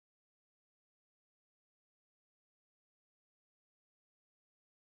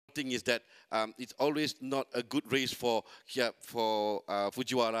thing is that it's always not a good race for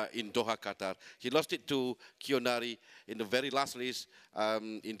Fujiwara in Doha, Qatar. He lost it to Kiyonari in the very last race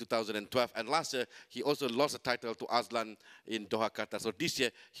in 2012, and last year he also lost the title to Aslan in Doha, Qatar. So this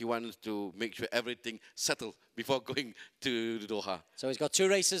year he wants to make sure everything settled before going to Doha. So he's got 2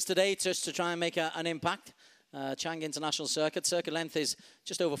 races today just to try and make an impact. Chang International Circuit. Circuit length is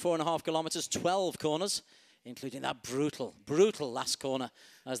just over 4.5 kilometers, 12 corners, including that brutal last corner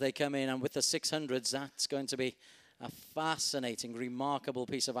as they come in. And with the 600s, that's going to be a fascinating, remarkable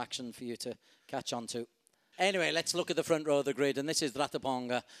piece of action for you to catch on to. Anyway, let's look at the front row of the grid, and this is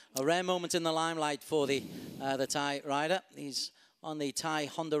Ratapong, a rare moment in the limelight for the Thai rider. He's on the Thai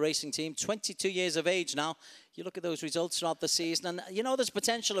Honda racing team, 22 years of age now. You look at those results throughout the season, and you know there's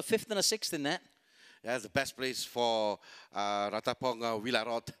potential of 5th and a 6th in there. Yeah, the best place for Ratapong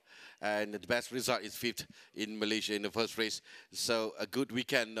Wilarot, and the best result is 5th in Malaysia in the first race. So a good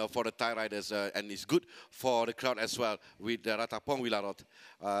weekend for the Thai riders, and it's good for the crowd as well with Ratapong Wilarot,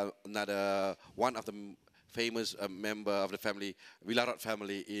 another one of the famous member of the family, Wilarot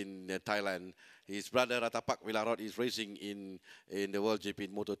family in Thailand. His brother Ratapak Wilarot is racing in the World GP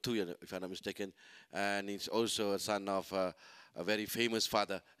in Moto2, if I'm not mistaken, and he's also a son of a very famous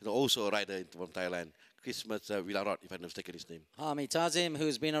father, also a rider from Thailand, Christmas Wilarot, if I'm not mistaken his name. Hami Tazim,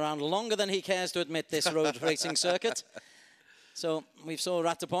 who's been around longer than he cares to admit this road racing circuit. So we saw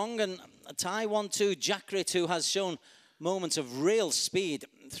Ratapong and Thai 1-2 Jakrit, who has shown moments of real speed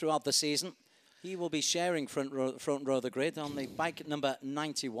throughout the season. He will be sharing front row of the grid on the bike number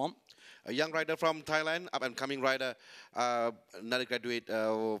 91. A young rider from Thailand, up-and-coming rider, another graduate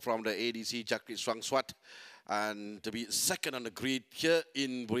from the ADC, Jakrit Swangswat. And to be second on the grid here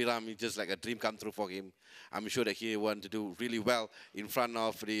in Buriram is just like a dream come true for him. I'm sure that he wants to do really well in front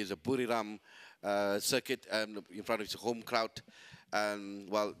of the Buriram circuit and in front of his home crowd. And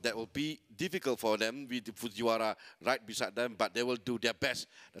well, that will be difficult for them with the Fujiwara right beside them, but they will do their best.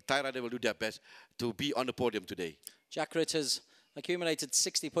 The Thai rider will do their best to be on the podium today. Jakrit has accumulated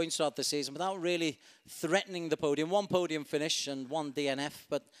 60 points throughout the season without really threatening the podium. 1 podium finish and 1 DNF,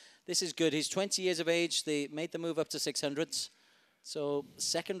 but this is good. He's 20 years of age. They made the move up to 600s. So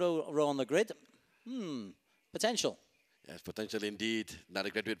second row on the grid. Potential. Yes, potential indeed. Another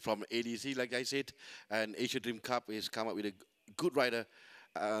graduate from ADC, like I said. And Asia Dream Cup has come up with a good rider.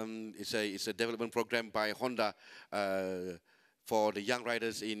 It's a development program by Honda for the young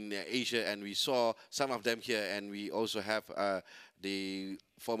riders in Asia, and we saw some of them here, and we also have the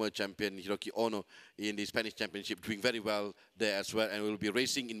former champion Hiroki Ono in the Spanish Championship doing very well there as well, and we'll be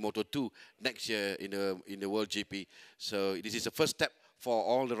racing in Moto2 next year in the World GP. So this is the first step for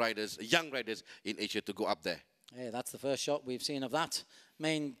all the riders, young riders in Asia, to go up there. Yeah, that's the first shot we've seen of that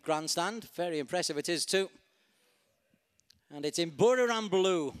main grandstand. Very impressive it is too. And it's in Buriram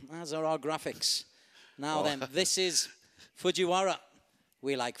blue, as are our graphics. Now then, this is Fujiwara.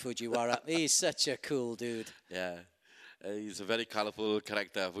 We like Fujiwara. He's such a cool dude. Yeah, he's a very colorful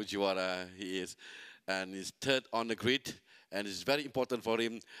character, Fujiwara, he is. And he's third on the grid. And it's very important for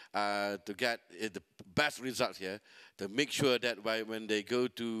him to get the best result here, to make sure that when they go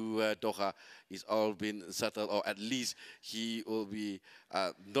to Doha, it's all been settled, or at least he will be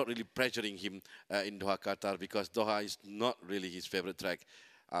not really pressuring him in Doha, Qatar, because Doha is not really his favorite track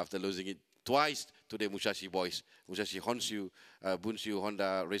after losing it twice to the Musashi boys, Musashi Bunshu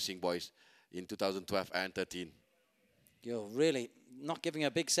Honda Racing boys in 2012 and 13. You're really not giving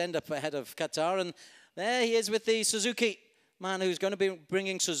a big send-up ahead of Qatar, and there he is with the Suzuki. Man who's going to be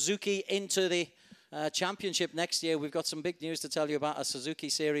bringing Suzuki into the championship next year. We've got some big news to tell you about a Suzuki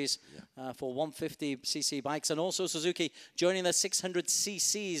series for 150cc bikes, and also Suzuki joining the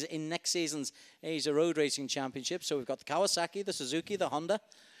 600cc's in next season's Asia Road Racing Championship. So we've got the Kawasaki, the Suzuki, the Honda,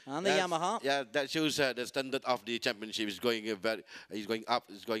 and the Yamaha. Yeah, that shows the standard of the championship is going up,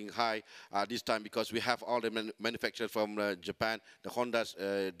 is going high this time, because we have all the manufacturers from Japan, the Hondas,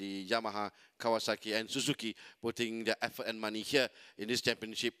 the Yamaha, Kawasaki, and Suzuki putting their effort and money here in this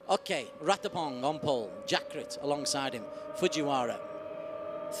championship. Okay, Ratapong on pole, Jakrit alongside him, Fujiwara,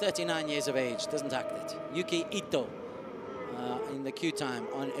 39 years of age, doesn't act it. Yuki Ito in the Q time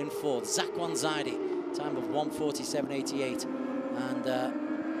in fourth. Zakwan Zaidi, time of 1:47.88, and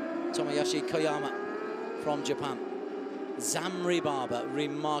Tomoyoshi Koyama from Japan. Zamri Baba,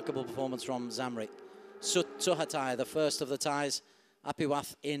 remarkable performance from Zamri. Sutsuhatai, the first of the Thais,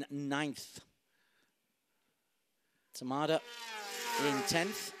 Apiwath in 9th. Tamada in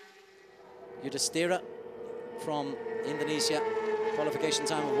 10th. Yudhistira from Indonesia, qualification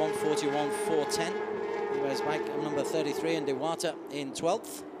time of 1:41.410. He wears bike number 33, and Dewata in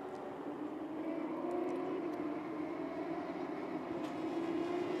 12th.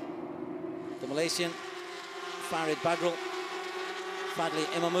 Malaysian, Farid Badrul, Fadli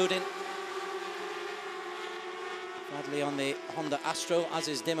Imamuddin. Fadli on the Honda Astro, as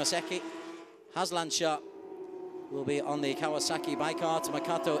is Dimaseki. Haslan Shah will be on the Kawasaki bike cart.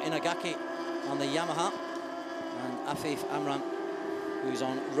 Makato Inagaki on the Yamaha. And Afif Amran, who's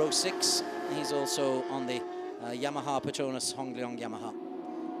on row 6. He's also on the Yamaha Petronas Hongleong Yamaha.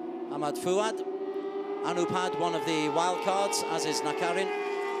 Ahmad Fuad, Anupad, one of the wild cards, as is Nakarin.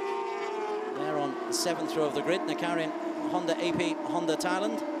 They're on the 7th row of the grid. Nakarin, Honda AP, Honda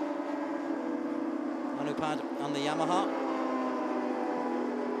Thailand. Anupad on the Yamaha.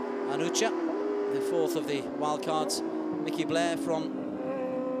 Anucha, the 4th of the wild cards. Mickey Blair from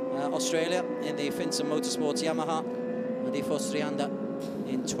Australia in the Finson Motorsports Yamaha. Adifo Srianda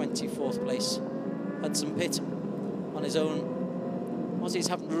in 24th place. Hudson Pitt on his own. Aussies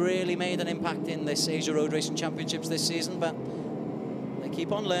haven't really made an impact in this Asia Road Racing Championships this season, but they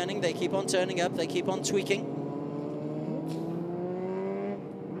keep on learning, they keep on turning up, they keep on tweaking.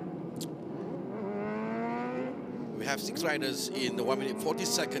 We have 6 riders in 1 minute 40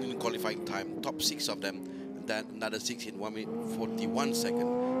 in qualifying time, top 6 of them, and then another 6 in 1 minute 41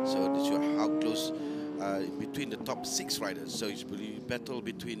 seconds. So this shows how close between the top 6 riders. So it's really battle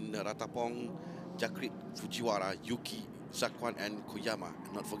between Ratapong, Jakrit, Fujiwara, Yuki, Zakwan and Koyama,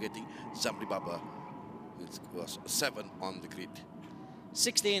 and not forgetting Zamri Baba, who was 7 on the grid.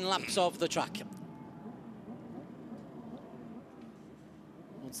 16 laps of the track.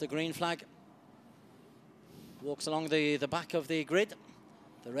 Once the green flag walks along the back of the grid,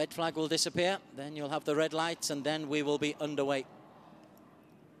 the red flag will disappear, then you'll have the red lights, and then we will be underway.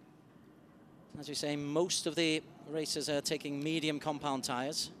 As we say, most of the racers are taking medium compound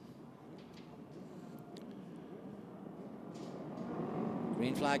tyres.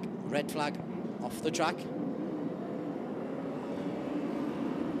 Green flag, red flag, off the track.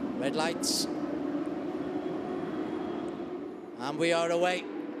 Red lights. And we are away.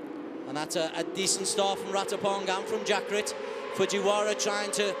 And that's a decent start from Ratapong and from Jakrit. Fujiwara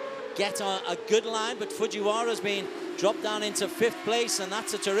trying to get a good line, but Fujiwara's been dropped down into 5th place, and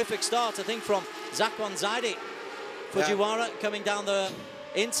that's a terrific start, I think, from Zakwan Zaidi. Fujiwara coming down the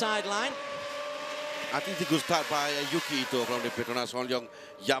inside line. I think it's a good start by Yuki Ito from the PETRONAS Hongleong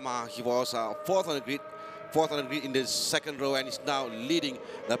Yamaha. He was 4th on the grid, in the 2nd row, and is now leading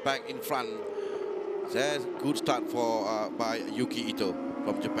the pack in front. That's a good start for by Yuki Ito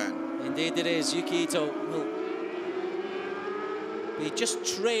from Japan. Indeed it is. Yuki Ito will be just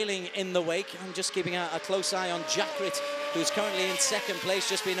trailing in the wake. I'm just keeping a close eye on Jakrit, who's currently in 2nd place,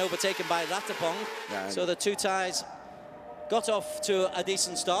 just been overtaken by Ratapong. Yeah, so the 2 ties got off to a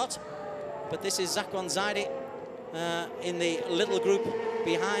decent start. But this is Zakwan Zaidi in the little group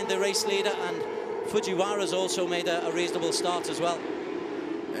behind the race leader, and Fujiwara's also made a reasonable start as well.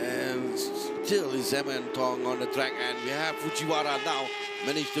 And still is Zeman Tong on the track, and we have Fujiwara now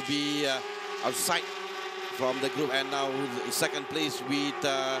managed to be outside from the group, and now in 2nd place with,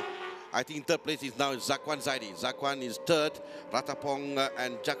 I think 3rd place is now Zakwan Zaidi. Zakwan is 3rd, Ratapong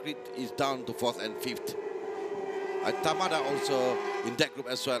and Jakrit is down to 4th and 5th. And Tamada also in that group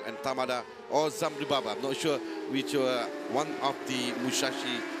as well, and Tamada or Zamri Baba, I'm not sure which one of the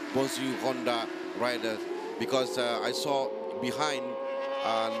Musashi Bonsu Honda riders, because I saw behind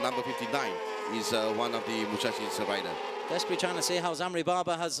number 59 is one of the Musashi's riders. Desperately trying to see how Zamri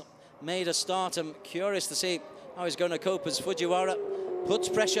Baba has made a start. I'm curious to see how he's going to cope as Fujiwara puts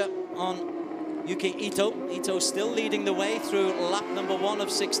pressure on Yuki Ito. Ito still leading the way through lap number 1 of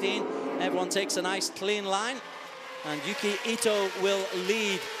 16. Everyone takes a nice clean line. And Yuki Ito will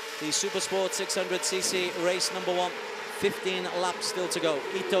lead the SuperSports 600cc race number 1. 15 laps still to go.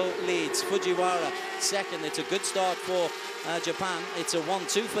 Ito leads. Fujiwara 2nd. It's a good start for Japan. It's a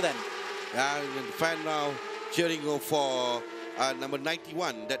 1-2 for them. Yeah, and the fan now cheering for number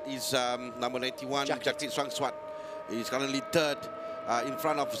 91. That is number 91, Jakrit Swangswat. He's currently 3rd. In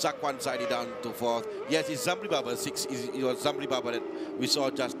front of Zakwan Zaidi down to 4th. Yes, it's Zamri Baba, 6. It was Zamri Baba that we saw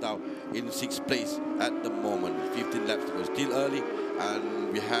just now in 6th place at the moment. 15 laps to go. Still early,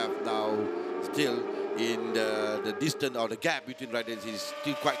 and we have now still in the distance or the gap between riders is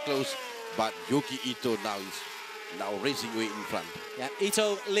still quite close. But Yuki Ito now is racing way in front. Yeah,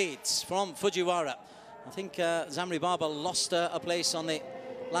 Ito leads from Fujiwara. I think Zamri Baba lost a place on the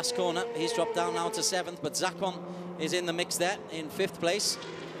last corner. He's dropped down now to 7th, but Zakwan is in the mix there in 5th place.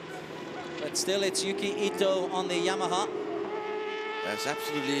 But still, it's Yuki Ito on the Yamaha. That's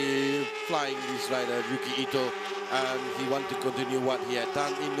absolutely flying, this rider, Yuki Ito. And he wants to continue what he had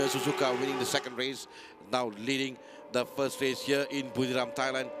done in Suzuka, winning the 2nd race, now leading the 1st race here in Buriram,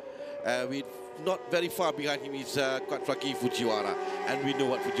 Thailand. With not very far behind him is Quattraki Fujiwara, and we know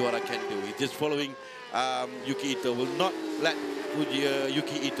what Fujiwara can do. He's just following Yuki Ito, will not let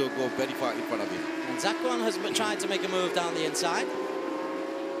Yuki Ito go very far in front of him. And Zakwan has tried to make a move down the inside.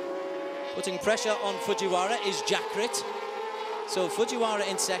 Putting pressure on Fujiwara is Jakrit. So Fujiwara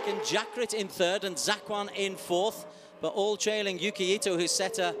in second, Jakrit in third, and Zakwan in fourth, but all trailing Yuki Ito, who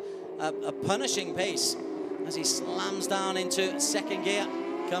set a punishing pace as he slams down into second gear,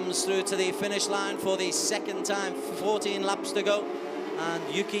 comes through to the finish line for the second time, 14 laps to go.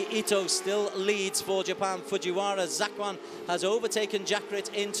 And Yuki Ito still leads for Japan. Fujiwara, Zakwan has overtaken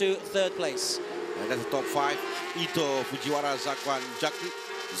Jakrit into third place. And that's the top 5. Ito, Fujiwara, Zakwan, Jakrit,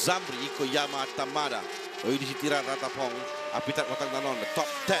 Zambri, Koyama, Tamada, Oidishitira, Ratapong, Apitat Watangnanon, the top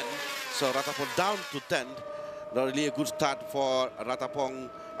 10. So Ratapong down to 10. Not really a good start for Ratapong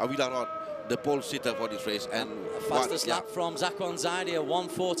Awilarod, the pole sitter for this race. And fastest lap from Zakwan Zaidia,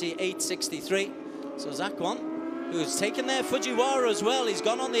 1:48.63. So Zakwan, who's taken there Fujiwara as well, he's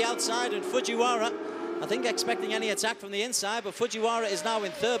gone on the outside, and Fujiwara, I think, expecting any attack from the inside, but Fujiwara is now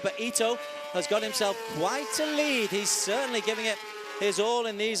in third, but Ito has got himself quite a lead. He's certainly giving it his all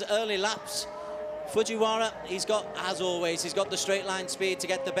in these early laps. Fujiwara, he's got, as always, he's got the straight line speed to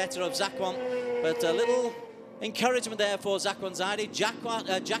get the better of Zakwan, but a little encouragement there for Zakwan Zaidi.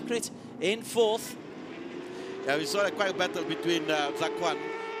 Jakrit in fourth. Yeah, we saw quite a battle between Zakwan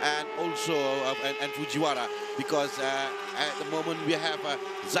and also and Fujiwara, because at the moment we have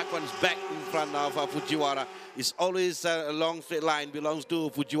Zakwan's back in front of Fujiwara. It's always a long straight line, belongs to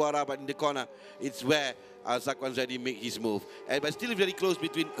Fujiwara, but in the corner it's where Zakwan Zaidi make his move. But still very close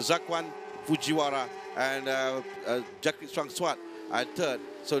between Zakwan, Fujiwara and Jakrit Swangswat at third.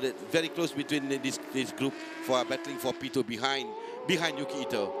 So that very close between this group for battling for P2 behind Yuki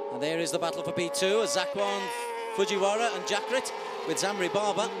Ito. And there is the battle for P2, Zakwan, Fujiwara and Jakrit, with Zamri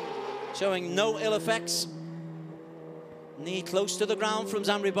Barber showing no ill effects. Knee close to the ground from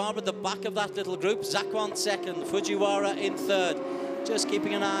Zamri Barber at the back of that little group. Zakwan second, Fujiwara in third. Just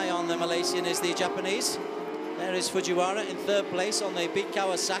keeping an eye on the Malaysian is the Japanese. There is Fujiwara in third place on the big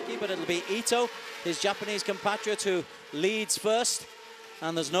Kawasaki, but it'll be Ito, his Japanese compatriot, who leads first.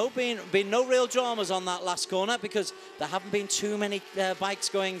 And there's been no real dramas on that last corner, because there haven't been too many bikes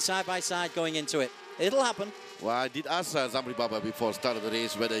going side by side going into it. It'll happen. Well, I did ask Zamri Baba before start of the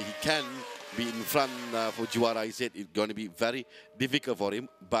race whether he can be in front for Fujiwara. He said it's going to be very difficult for him,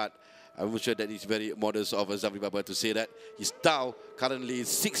 but I'm sure that it's very modest of Zamri Baba to say that. He's now currently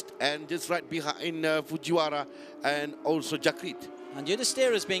 6th and just right behind Fujiwara and also Jakrit. And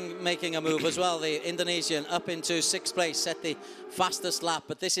Yudhishthira has been making a move as well, the Indonesian, up into 6th place, set the fastest lap.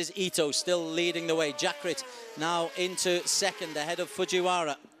 But this is Ito still leading the way. Jakrit now into 2nd, ahead of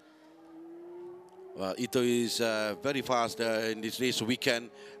Fujiwara. Well, Ito is very fast in this race weekend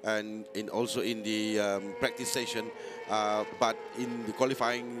and also in the practice session. But in the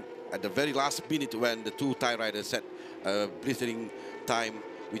qualifying, at the very last minute when the two Thai riders set a blistering time,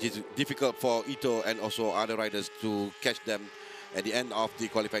 which is difficult for Ito and also other riders to catch them at the end of the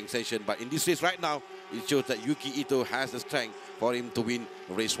qualifying session. But in this race right now, it shows that Yuki Ito has the strength for him to win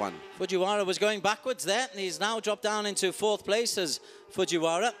race 1. Fujiwara was going backwards there. He's now dropped down into 4th place as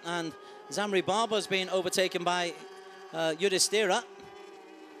Fujiwara, and Zamri Barber has been overtaken by Yudhishthira.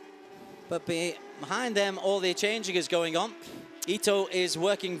 But behind them, all the changing is going on. Ito is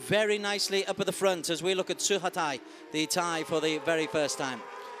working very nicely up at the front as we look at Suhathai, the Thai, for the very first time.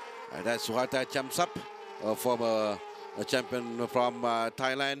 That's Suhathai Chamsap, former champion from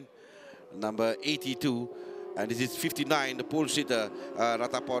Thailand, number 82. And this is 59, the pole sitter,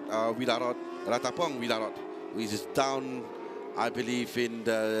 Ratapong Wilarot, which is down, I believe, in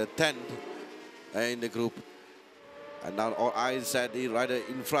the 10th in the group. And now all eyes at the rider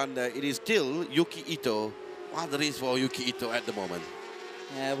in front. It is still Yuki Ito. What the race for Yuki Ito at the moment?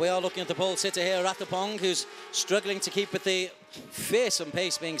 We are looking at the pole sitter here, Ratapong, who's struggling to keep with the fearsome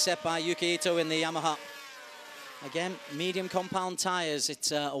pace being set by Yuki Ito in the Yamaha. Again, medium compound tyres.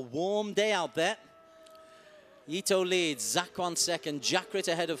 It's a warm day out there. Ito leads, Zakwan second, Jakrit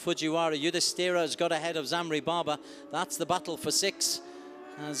ahead of Fujiwara. Yudhishthira has got ahead of Zamri Barber. That's the battle for 6.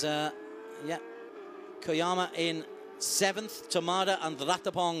 As, Koyama in 7th, Tamada, and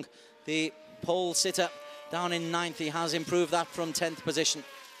Ratapong, the pole sitter, down in 9th. He has improved that from 10th position.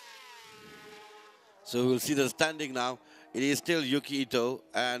 So we'll see the standing now. It is still Yuki Ito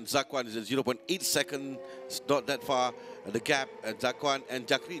and Zakwan is at 0.8 seconds. It's not that far. The gap at Zakwan and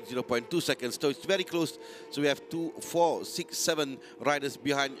Jakrit 0.2 seconds. So it's very close. So we have 2, 4, 6, 7 riders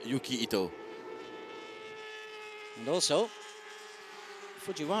behind Yuki Ito. And also,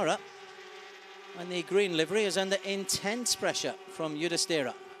 Fujiwara and the green livery is under intense pressure from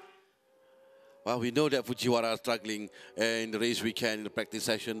Yudhishthira. Well, we know that Fujiwara is struggling in the race weekend, in the practice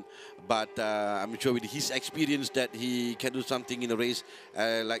session, but I'm sure with his experience that he can do something in the race,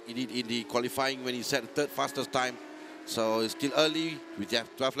 like he did in the qualifying when he set the third fastest time. So it's still early, we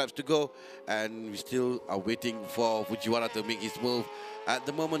have 12 laps to go, and we still are waiting for Fujiwara to make his move. At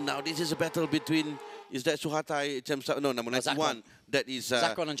the moment now, this is a battle between, is that Suhatai, no, number 91, that is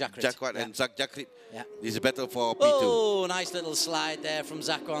Zakwan and Jakrit. Jakwan and Jakrit. Yeah. This is a battle for P2. Oh, nice little slide there from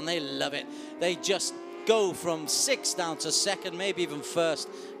Zakwan. They love it. They just go from 6th down to 2nd, maybe even 1st,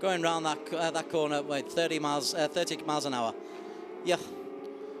 going around that corner with 30 miles an hour. Yeah.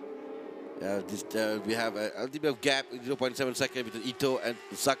 We have a little bit of gap, 0.7 seconds between Ito and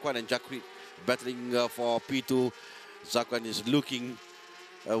Zakwan and Jakrit battling for P2. Zakwan is looking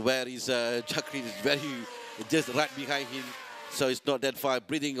where is Jakrit is very just right behind him, so it's not that far.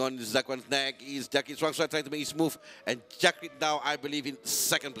 Breathing on Zakwan's neck is Jakrit Swangswat trying to make his move, and Jakrit now, I believe, in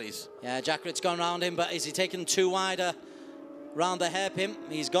 2nd place. Yeah, Jakrit's gone round him, but is he taken too wide round the hairpin?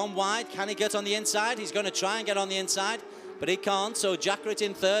 He's gone wide. Can he get on the inside? He's going to try and get on the inside, but he can't. So Jakrit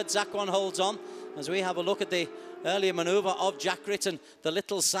in 3rd, Zakwan holds on. As we have a look at the earlier manoeuvre of Jakrit and the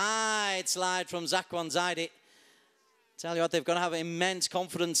little side slide from Zakwan Zaidi. Tell you what, they've got to have immense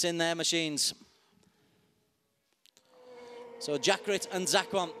confidence in their machines. So Jakrit and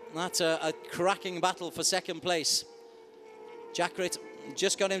Zakwan, that's a cracking battle for 2nd place. Jakrit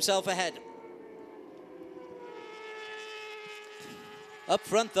just got himself ahead. Up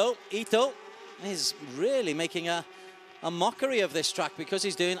front though, Ito is really making a mockery of this track because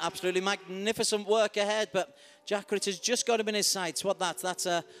he's doing absolutely magnificent work ahead, but Jakrit has just got him in his sights. That's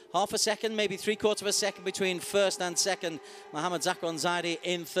half a second, maybe 3/4 of a second between 1st and 2nd. Mohamed Zakwan Zaidi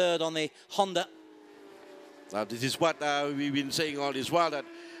in 3rd on the Honda. This is what we've been saying all this while, that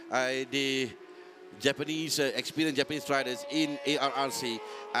the Japanese, experienced Japanese riders in ARRC,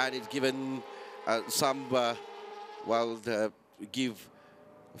 and it's given some, give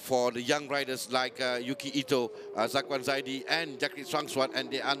for the young riders like Yuki Ito, Zakwan Zaidi and Jakrit Swangswat,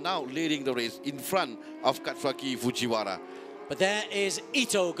 and they are now leading the race in front of Katsuaki Fujiwara. But there is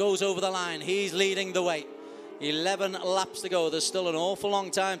Ito, goes over the line. He's leading the way. 11 laps to go. There's still an awful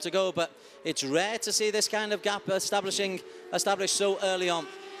long time to go, but it's rare to see this kind of gap established so early on.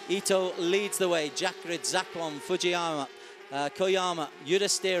 Ito leads the way. Jakrit, Zakwan, Fujiyama, Koyama,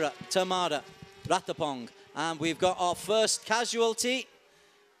 Yudhishthira, Tamada, Ratapong. And we've got our first casualty.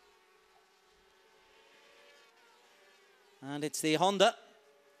 And it's the Honda.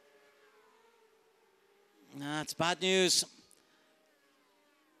 That's bad news.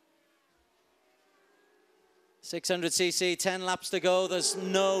 600cc, 10 laps to go. There's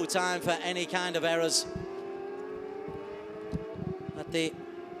no time for any kind of errors at the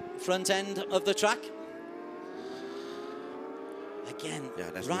front end of the track. Again,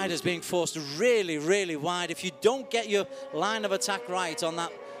 riders being forced really, really wide. If you don't get your line of attack right on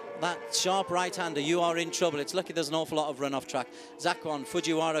that sharp right-hander, you are in trouble. It's lucky there's an awful lot of run-off track. Zakwan,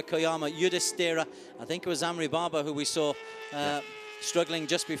 Fujiwara, Koyama, Yudhishthira. I think it was Amri Baba who we saw struggling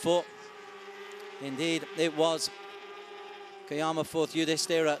just before. Indeed, it was Koyama 4th,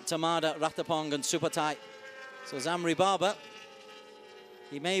 Yudhishthira, Tamada, Ratapong and Supatai. So Zamri Baba,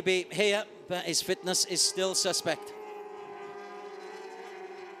 he may be here, but his fitness is still suspect.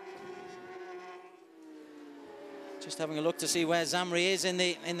 Just having a look to see where Zamri is in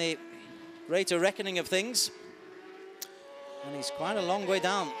the greater reckoning of things. And he's quite a long way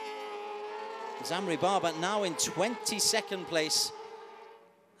down. Zamri Baba now in 22nd place.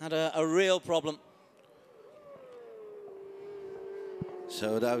 Had a real problem.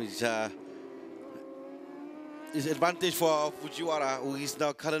 So that is his advantage for Fujiwara, who is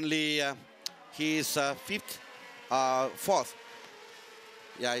now currently he is 4th.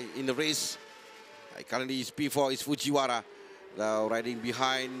 Yeah, in the race. Currently, his P4 is Fujiwara, riding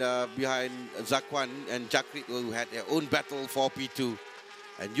behind Zakwan and Jakrit, who had their own battle for P2.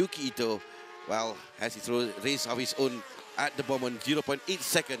 And Yuki Ito, well, has his race of his own at the moment. 0.8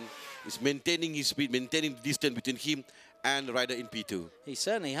 seconds is maintaining his speed, maintaining the distance between him and the rider in P2. He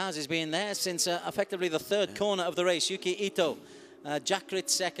certainly has. He's been there since effectively the 3rd corner of the race. Yuki Ito, Jakrit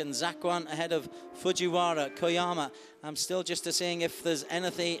 2nd, Zakwan ahead of Fujiwara, Koyama. I'm still just seeing if there's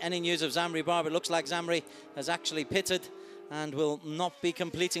any news of Zamri Baba. It looks like Zamri has actually pitted and will not be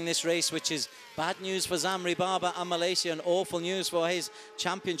completing this race, which is bad news for Zamri Baba and Malaysia and awful news for his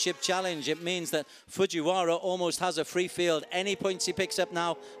championship challenge. It means that Fujiwara almost has a free field. Any points he picks up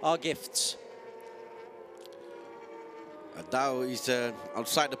now are gifts. Now is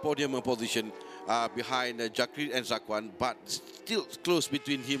outside the podium position behind Jakrit and Zakwan, but still close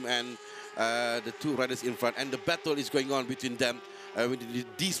between him and the two riders in front, and the battle is going on between them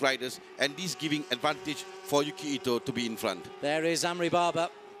with these riders, and this giving advantage for Yuki Ito to be in front. There is Amri Barber.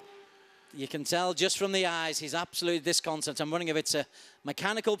 You can tell just from the eyes, he's absolutely disconsolate. I'm wondering if it's a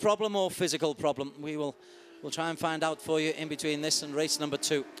mechanical problem or physical problem. We'll try and find out for you in between this and race number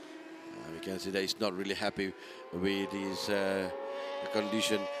 2. We can see that he's not really happy with his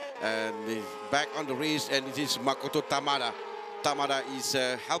condition. And he's back on the race, and it is Makoto Tamada. Tamada is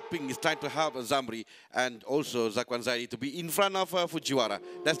he's trying to help Zamri and also Zakwan Zaidi to be in front of Fujiwara.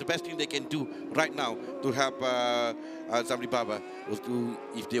 That's the best thing they can do right now to help Zamri Baba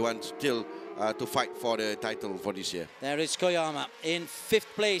if they want still to fight for the title for this year. There is Koyama in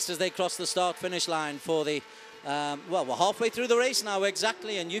 5th place as they cross the start-finish line for the, well, we're halfway through the race now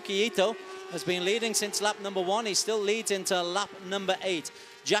exactly, and Yuki Ito has been leading since lap number 1. He still leads into lap number 8.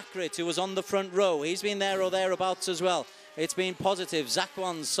 Jackrit, who was on the front row, he's been there or thereabouts as well. It's been positive.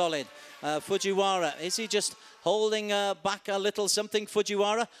 Zakwan's solid. Fujiwara, is he just holding back a little something,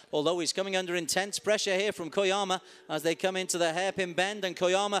 Fujiwara? Although he's coming under intense pressure here from Koyama as they come into the hairpin bend, and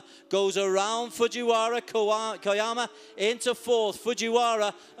Koyama goes around Fujiwara. Koyama into 4th.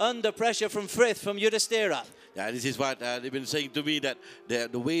 Fujiwara under pressure from 5th from Yudhishthira. Yeah, this is what they've been saying to me, that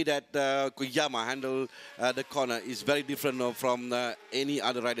the way that Koyama handled the corner is very different from any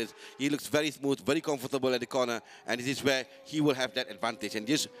other riders. He looks very smooth, very comfortable at the corner, and this is where he will have that advantage. And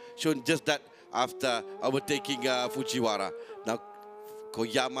just shown just that after overtaking Fujiwara. Now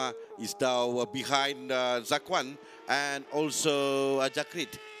Koyama is now behind Zakwan and also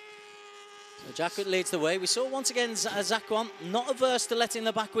Jakrit. So Jakrit leads the way. We saw once again Zakwan not averse to letting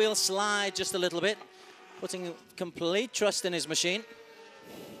the back wheel slide just a little bit, putting complete trust in his machine.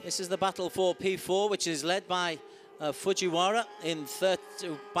 This is the battle for P4, which is led by Fujiwara in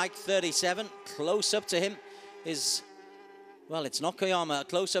bike 37. Close up to him is, well, it's not Koyama.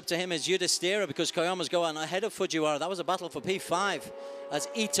 Close up to him is Yudhishthira, because Koyama's going ahead of Fujiwara. That was a battle for P5 as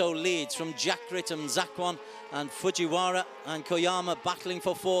Ito leads from Jakrit and Zakwan, and Fujiwara and Koyama battling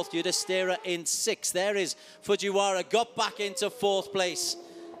for 4th. Yudhishthira in 6th. There is Fujiwara, got back into 4th place.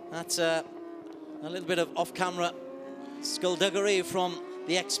 That's a little bit of off-camera skullduggery from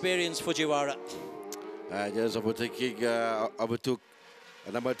the experienced Fujiwara. Just overtook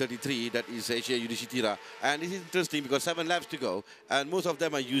number 33, that is Yudhishthira. And it's interesting because 7 laps to go, and most of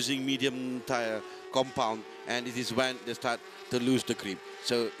them are using medium tire compound, and it is when they start to lose the grip.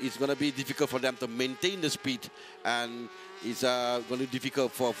 So it's going to be difficult for them to maintain the speed, and it's going to be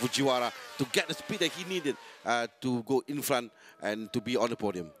difficult for Fujiwara to get the speed that he needed to go in front and to be on the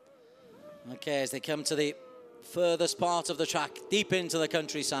podium. Okay, as they come to the furthest part of the track, deep into the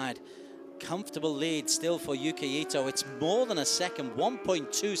countryside. Comfortable lead still for Yuki Ito. It's more than a second,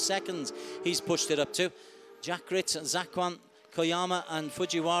 1.2 seconds he's pushed it up to. Jakrit, Zakwan, Koyama and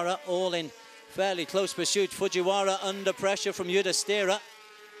Fujiwara all in fairly close pursuit. Fujiwara under pressure from Yudhishthira.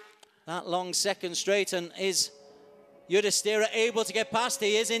 That long second straight, and is Yudhishthira able to get past?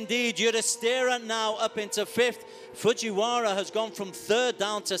 He is indeed. Yudhishthira now up into 5th. Fujiwara has gone from 3rd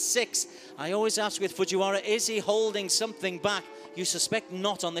down to 6th. I always ask with Fujiwara, is he holding something back? You suspect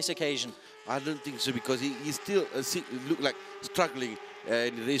not on this occasion. I don't think so, because he still look like struggling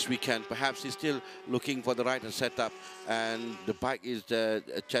in the race weekend. Perhaps he's still looking for the right setup, and the bike is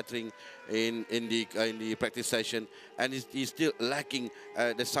chattering in the practice session, and he's still lacking.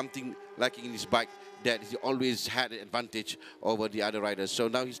 There's something lacking in his bike that he always had an advantage over the other riders. So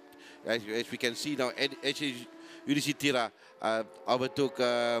now he's, as we can see now, Yudhishthira overtook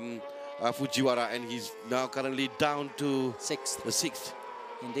Fujiwara, and he's now currently down to 6th.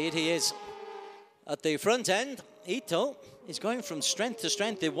 Indeed he is. At the front end, Ito is going from strength to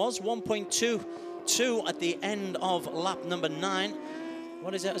strength. It was 1.22 at the end of lap number 9.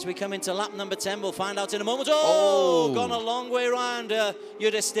 What is it as we come into lap number 10? We'll find out in a moment. Oh! Gone a long way around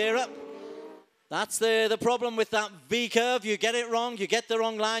Yudhishthira. That's the problem with that V-curve. You get it wrong, you get the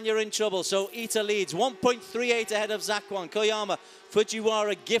wrong line, you're in trouble. So Ito leads, 1.38 ahead of Zakwan. Koyama,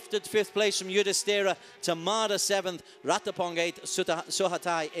 Fujiwara gifted 5th place from Yudhishthira. Tamada 7th, Ratapong 8th,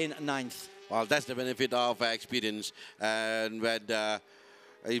 Suhatai in 9th. Well, that's the benefit of experience. And when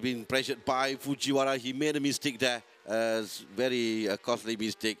he's been pressured by Fujiwara, he made a mistake there. Very costly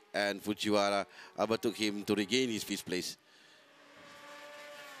mistake, and Fujiwara overtook him to regain his 5th place.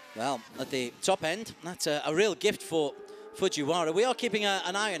 Well, at the top end, that's a real gift for Fujiwara. We are keeping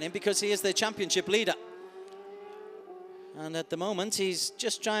an eye on him because he is the championship leader. And at the moment, he's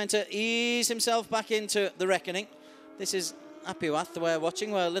just trying to ease himself back into the reckoning. This is Apiwath we're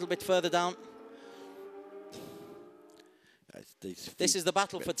watching. We're a little bit further down. This is the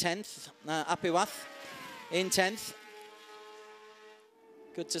battle for 10th. Apiwath in 10th.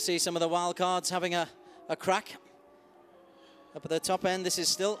 Good to see some of the wild cards having a crack. Up at the top end, this is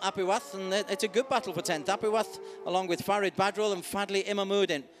still Apiwath, and it's a good battle for 10th. Apiwath, along with Farid Badrul and Fadli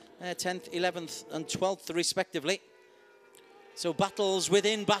Imamuddin, 10th, 11th and 12th respectively. So battles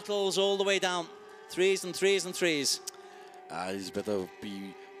within battles all the way down. Threes and threes and threes. It's better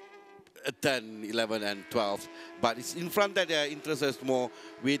be 10, 11 and 12. But it's in front that interests us more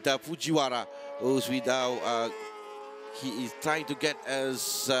with Fujiwara, who's without, he is trying to get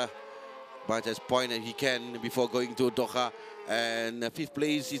as much as point as he can before going to Doha. And 5th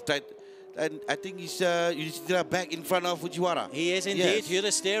place, he's tried, and I think he's back in front of Fujiwara. He is indeed. Yes.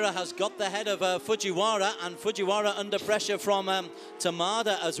 Yudhishthira has got the head of Fujiwara, and Fujiwara under pressure from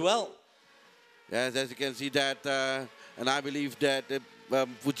Tamada as well. Yes, as you can see that, and I believe that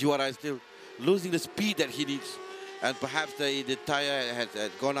Fujiwara is still losing the speed that he needs, and perhaps the tire has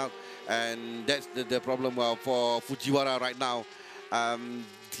gone out, and that's the problem for Fujiwara right now.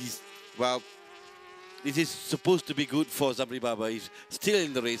 This is supposed to be good for Zamri Baba. He's still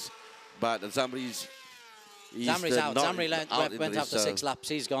in the race, but Zamri's out. Zamri went after 6 laps.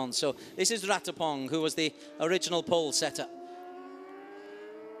 He's gone. So this is Ratapong, who was the original pole setter,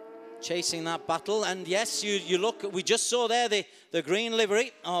 chasing that battle. And yes, you look, we just saw there the green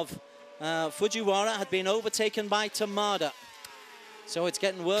livery of Fujiwara had been overtaken by Tamada. So it's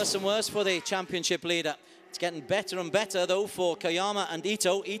getting worse and worse for the championship leader. It's getting better and better, though, for Koyama and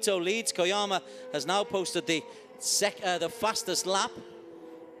Ito. Ito leads. Koyama has now posted the fastest lap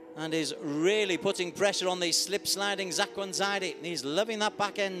and is really putting pressure on the slip-sliding Zakwan Zaidi. He's loving that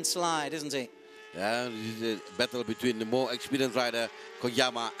back-end slide, isn't he? Yeah, this is a battle between the more experienced rider,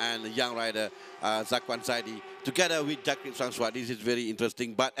 Koyama, and the young rider, Zakwan Zaidi, together with Jakrit Sangswat. This is very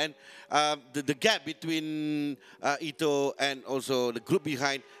interesting. But the gap between Ito and also the group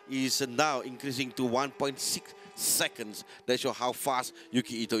behind is now increasing to 1.6 seconds. That shows how fast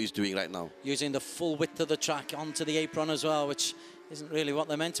Yuki Ito is doing right now. Using the full width of the track onto the apron as well, which isn't really what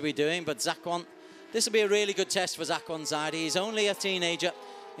they're meant to be doing. But Zakwan, this will be a really good test for Zakwan Zaidi. He's only a teenager.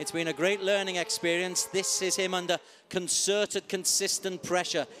 It's been a great learning experience. This is him under concerted, consistent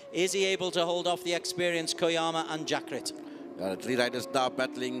pressure. Is he able to hold off the experienced Koyama and Jakrit? The 3 riders now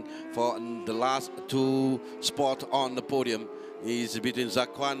battling for the last 2 spots on the podium. Is between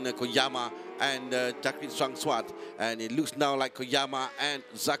Zakwan, Koyama, and Jakrit Sangswat. And it looks now like Koyama and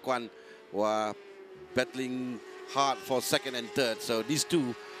Zakwan were battling hard for 2nd and 3rd. So these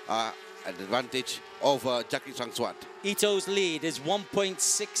two are at the advantage over Jakrit Sangswat. Ito's lead is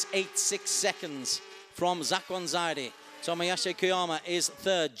 1.686 seconds from Zakwan Zaidi. Tomoyasu Koyama is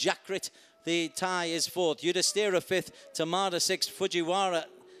 3rd. Jakrit, the tie, is 4th. Yudhishthira 5th. Tamada 6th. Fujiwara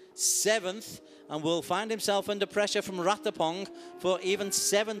 7th. And will find himself under pressure from Ratapong for even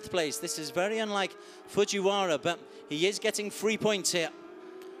 7th place. This is very unlike Fujiwara, but he is getting 3 points here.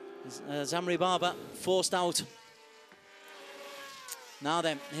 Zamri Baba forced out. Now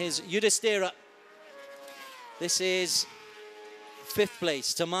then, here's Yudhishthira. This is 5th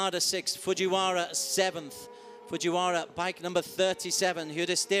place. Tamada 6th. Fujiwara 7th. Fujiwara, bike number 37.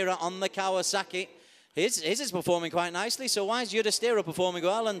 Yudhishthira on the Kawasaki. His is performing quite nicely. So why is Yudhishthira performing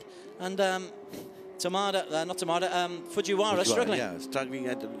well and Fujiwara struggling? Yeah, struggling.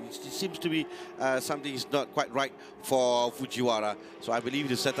 It seems to be something is not quite right for Fujiwara. So I believe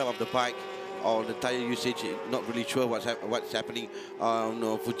the setup of the bike or the tire usage, not really sure what's happening on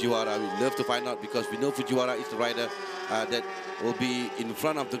Fujiwara. We'd love to find out, because we know Fujiwara is the rider that will be in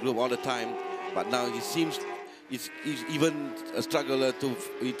front of the group all the time. But now it seems it's even a struggle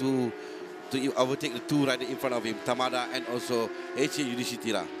to overtake the 2 riders in front of him, Tamada and also Heichi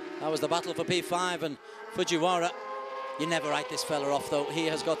Yudhishthira. That was the battle for P5, and Fujiwara, you never write this fella off, though. He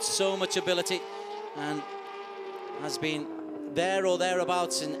has got so much ability and has been there or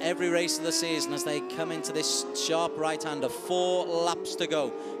thereabouts in every race of the season as they come into this sharp right-hander. 4 laps to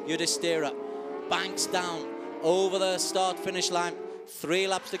go. Yudhishthira banks down over the start-finish line. 3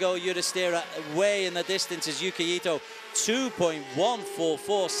 laps to go. Yudhishthira way in the distance is Yuki Ito.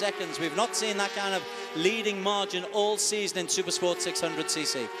 2.144 seconds. We've not seen that kind of leading margin all season in SuperSports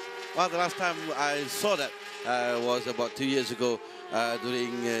 600cc. Well, the last time I saw that was about 2 years ago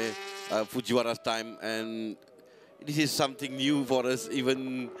during Fujiwara's time, and this is something new for us,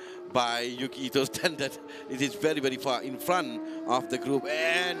 even by Yuki Ito's standard. It is very, very far in front of the group.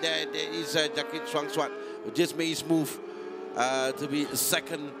 And there is Jakrit Sangswat, who just made his move to be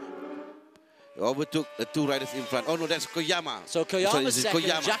 2nd. Overtook the 2 riders in front. Oh, no, that's Koyama. So Koyama's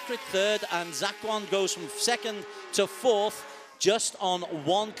 2nd, Jakrit 3rd, and Zakwan goes from 2nd to 4th just on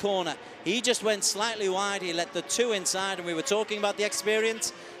 1 corner. He just went slightly wide. He let the 2 inside, and we were talking about the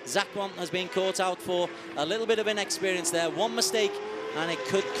experience. Zakwan has been caught out for a little bit of inexperience there. 1 mistake, and it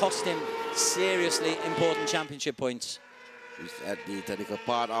could cost him seriously important championship points. He's at the technical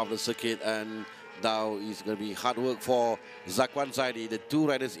part of the circuit, and now it's going to be hard work for Zakwan Zaidi, the two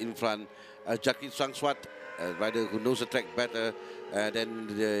riders in front. Jakrit Swangswat, a rider who knows the track better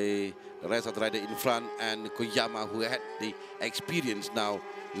than the rest of the rider in front, and Koyama, who had the experience now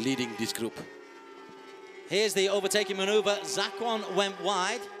leading this group. Here's the overtaking maneuver. Zakwan went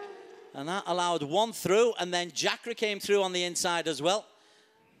wide, and that allowed one through, and then Jakrit came through on the inside as well.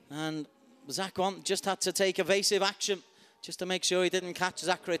 And Zakwan just had to take evasive action just to make sure he didn't catch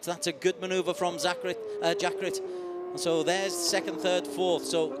Jakrit. That's a good maneuver from Jakrit. So there's second, third, fourth.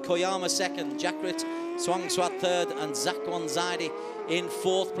 So Koyama second, Jakrit Swangswat third, and Zakwan Zaidi in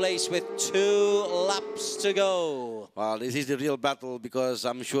fourth place with 2 laps to go. Well, this is the real battle, because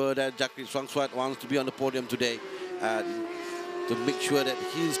I'm sure that Jakrit Swangswat wants to be on the podium today to make sure that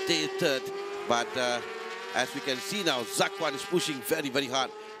he'll stay third. But as we can see now, Zakwan is pushing very, very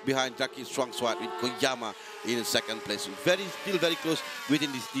hard behind Jakrit Swangswat with Koyama in second place. Still very close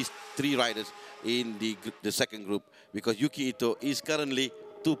within these 3 riders in the second group, because Yuki Ito is currently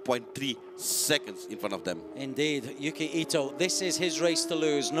 2.3 seconds in front of them. Indeed, Yuki Ito, this is his race to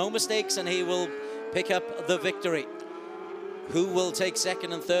lose. No mistakes and he will pick up the victory. Who will take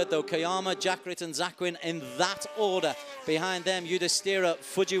second and third though? Koyama, Jakrit and Zakwan in that order. Behind them, Yudhishthira,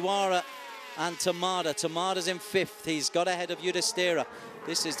 Fujiwara and Tamada. Tamada's in fifth. He's got ahead of Yudhishthira.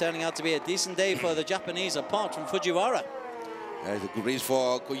 This is turning out to be a decent day for the Japanese, apart from Fujiwara. It's a good race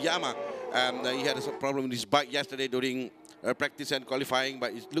for Koyama. He had a problem with his bike yesterday during practice and qualifying,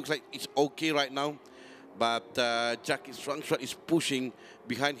 but it looks like it's okay right now. But Jakrit Swangswat is pushing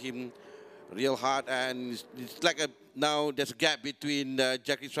behind him real hard, and it's like now there's a gap between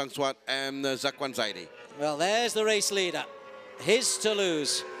Jakrit Swangswat and Zakwan Zaidi. Well, there's the race leader. His to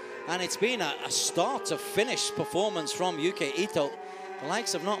lose. And it's been a start-to-finish performance from Yuki Ito. The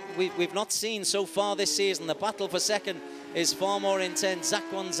likes of we've not seen so far this season. The battle for second is far more intense.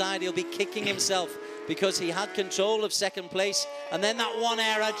 Zakwan Zaidi will be kicking himself because he had control of second place. And then that one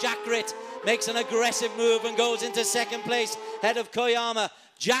error, Jakrit makes an aggressive move and goes into second place, head of Koyama.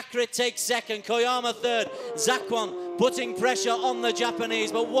 Jakrit takes second, Koyama third. Zakwan putting pressure on the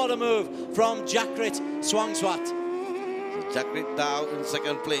Japanese, but what a move from Jakrit Swangswat. So Jakrit now in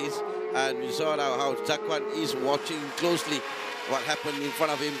second place, and we saw now how Zakwan is watching closely what happened in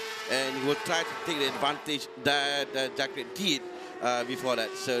front of him, and he will try to take the advantage that Jakrit did before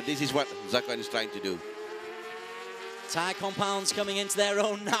that. So this is what Zakwan is trying to do. Tyre compounds coming into their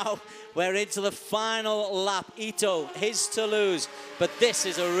own now. We're into the final lap. Ito, his to lose. But this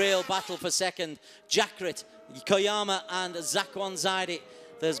is a real battle for second. Jakrit, Koyama and Zakwan Zaidi.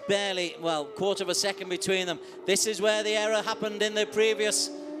 There's barely, well, quarter of a second between them. This is where the error happened in the previous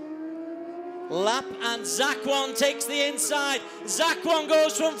lap, and Zakwan takes the inside. Zakwan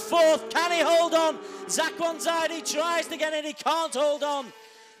goes from fourth. Can he hold on? Zakwan Zaidi tries to get in. He can't hold on.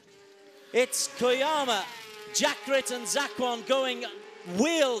 It's Koyama, Jakrit and Zakwan going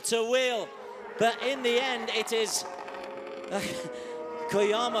wheel to wheel. But in the end, it is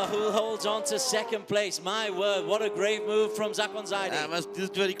Koyama who holds on to second place. My word, what a great move from Zakwan Zaidi.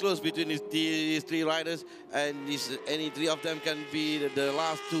 It's very close between these 3 riders, and any 3 of them can be the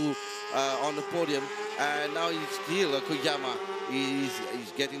last 2 on the podium. And now it's still Koyama.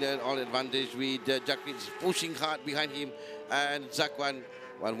 He's getting all advantage with Jakrit pushing hard behind him, and Zakwan.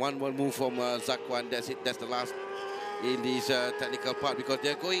 One more move from Zakwan. That's it. That's the last in this technical part, because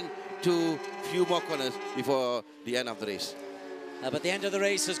they're going to few more corners before the end of the race. But the end of the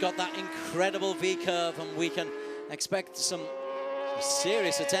race has got that incredible V-curve, and we can expect some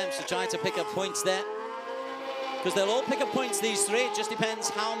serious attempts to try to pick up points there. Because they'll all pick up points, these 3. It just depends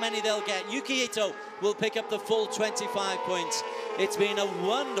how many they'll get. Yuki Ito will pick up the full 25 points. It's been a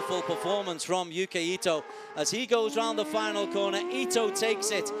wonderful performance from Yuki Ito. As he goes round the final corner, Ito takes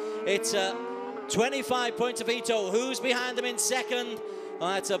it. It's 25 points of Ito. Who's behind him in second?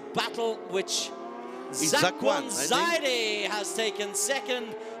 It's a battle which Zakwan Zaidi has taken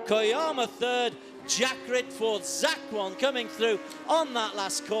second. Koyama third. Jakrit for Zakwan coming through on that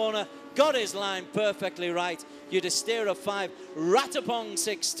last corner. Got his line perfectly right. Yudhishthira 5, Ratapong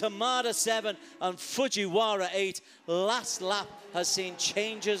 6, Tamada 7, and Fujiwara 8. Last lap has seen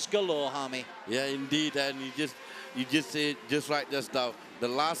changes galore, Hami. Yeah, indeed, and you just said just right just now. The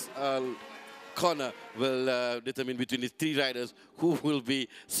last corner will determine between the 3 riders who will be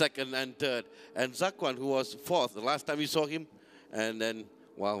second and third. And Zakwan, who was fourth the last time we saw him, and then,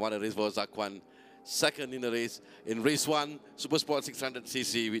 well, what a race for Zakwan. Second in the race, in race 1, SuperSports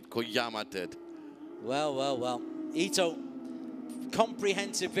 600cc with Koyama third. Well, well, well. Ito,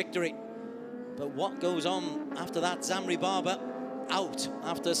 comprehensive victory. But what goes on after that? Zamri Barber out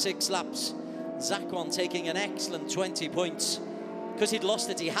after 6 laps. Zakwan taking an excellent 20 points because he'd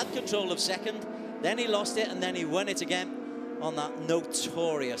lost it. He had control of second, then he lost it, and then he won it again on that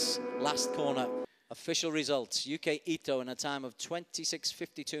notorious last corner. Official results, UK Ito in a time of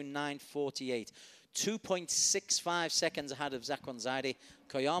 26:52.948. 2.65 seconds ahead of Zakwan Zaidi.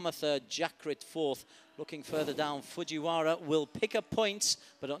 Koyama third, Jakrit fourth. Looking further down, Fujiwara will pick up points,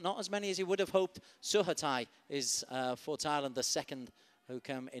 but not as many as he would have hoped. Suhathai is, for Thailand, the second who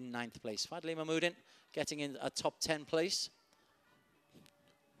come in 9th place. Fadli Mahmoudin getting in a top 10 place.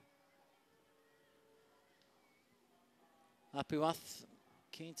 Apiwath,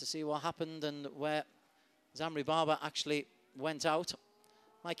 keen to see what happened and where Zamri Barber actually went out.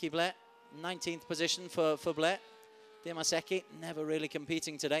 Mikey Blair, 19th position for Blair. Dimaseki, never really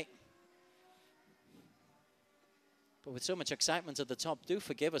competing today. But with so much excitement at the top, do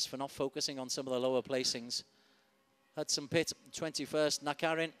forgive us for not focusing on some of the lower placings. Hudson Pitt, 21st.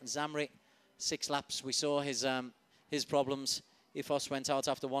 Nakarin, Zamri, 6 laps. We saw his problems. Ifos went out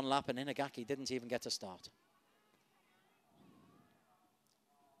after 1 lap, and Inagaki didn't even get a start.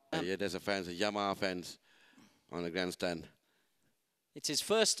 Yeah, there's a fans, Yamaha fans on the grandstand. It's his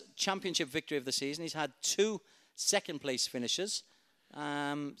first championship victory of the season. He's had 2 second-place finishes.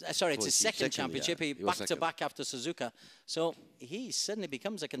 Sorry, it's his second championship. Yeah. He back-to-back after Suzuka. So he suddenly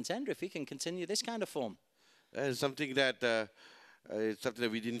becomes a contender if he can continue this kind of form. Something that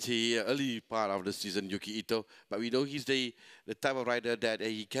we didn't see early part of the season, Yuki Ito. But we know he's the type of rider that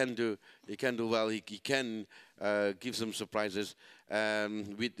he can do well. He can give some surprises.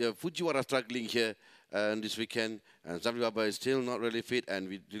 With Fujiwara struggling here this weekend, and Zamri Baba is still not really fit, and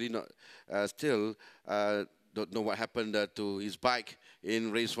we really not still don't know what happened to his bike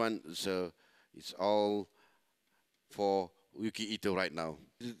in race 1. So it's all for Yuki Ito right now.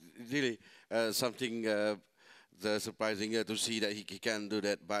 Really something surprising to see that he can do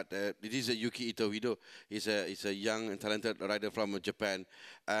that. But it is a Yuki Ito. We know he's a young and talented rider from Japan.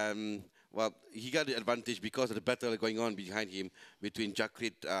 Well, he got the advantage because of the battle going on behind him between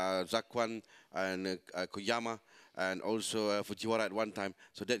Jakrit, Zakwan, and Koyama, and also Fujiwara at one time.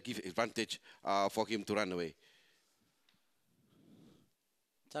 So that gives advantage for him to run away.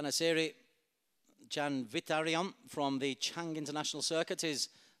 Tanasiri Jan Vitarion from the Chang International Circuit is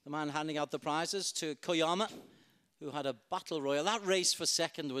the man handing out the prizes to Koyama, who had a battle royal. That race for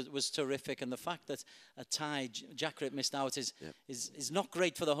second was terrific, and the fact that a Thai, Jakrit, missed out is not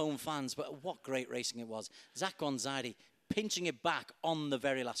great for the home fans, but what great racing it was. Zakwan Zaidi pinching it back on the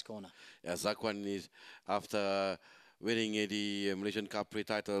very last corner. Yeah, Zakwan is, after winning the Malaysian Cup Pre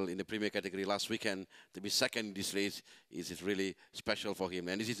title in the Premier category last weekend, to be second in this race is really special for him.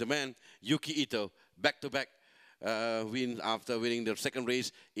 And this is the man, Yuki Ito, back-to-back win after winning the second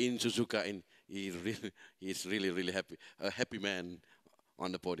race in Suzuka, and he's really happy, a happy man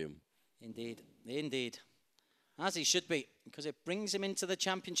on the podium. Indeed, indeed, as he should be, because it brings him into the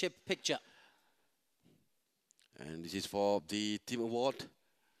championship picture. And this is for the team award.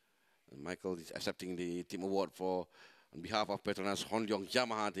 And Michael is accepting the team award on behalf of PETRONAS Hongyong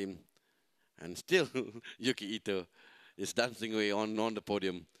Yamaha team, and still Yuki Ito is dancing away on the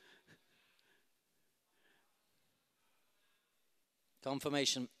podium.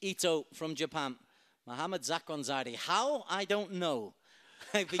 Confirmation, Ito from Japan, Mohamed Zakwan Zaidi. How? I don't know.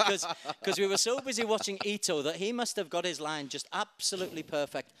 because we were so busy watching Ito that he must have got his line just absolutely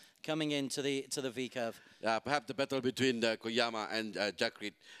perfect coming into the V-curve. Yeah, perhaps the battle between Koyama and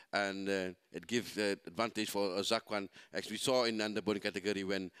Jakrit, and it gives advantage for Zakwan. As we saw in underbody category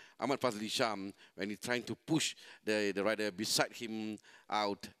when Ahmad Fazli Sham, when he's trying to push the rider beside him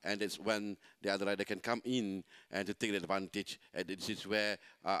out, and that's when the other rider can come in and to take the advantage. And this is where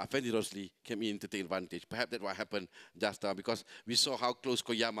Afendi Rosli came in to take advantage. Perhaps that's what happened just now, because we saw how close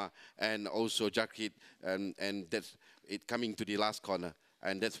Koyama and also Jakrit, and that's it coming to the last corner.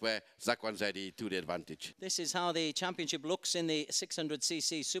 And that's where Zakwan Zaidi to the advantage. This is how the championship looks in the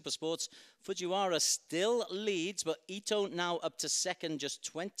 600cc Supersports. Fujiwara still leads, but Ito now up to second, just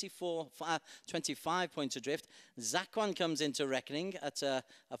 25 points adrift. Zakwan comes into reckoning at a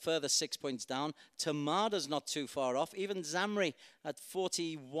further 6 points down. Tamada's not too far off. Even Zamri at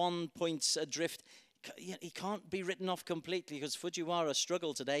 41 points adrift. He can't be written off completely because Fujiwara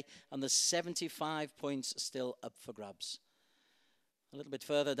struggled today, and there's 75 points still up for grabs. A little bit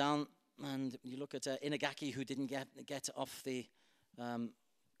further down, and you look at Inagaki, who didn't get off the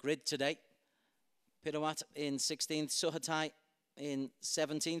grid today. Pirawat in 16th, Suhathai in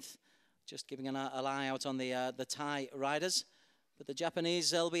 17th. Just giving an eye out on the Thai riders. But the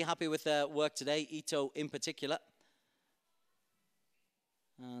Japanese, they'll be happy with their work today, Ito in particular.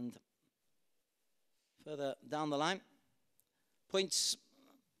 And further down the line, points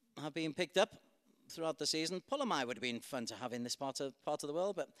have been picked up throughout the season. Pullamai would have been fun to have in this part of the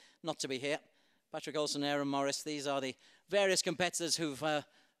world, but not to be here. Patrick Olsen, Aaron Morris, these are the various competitors who've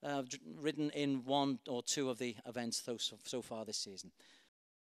ridden in one or two of the events so far this season.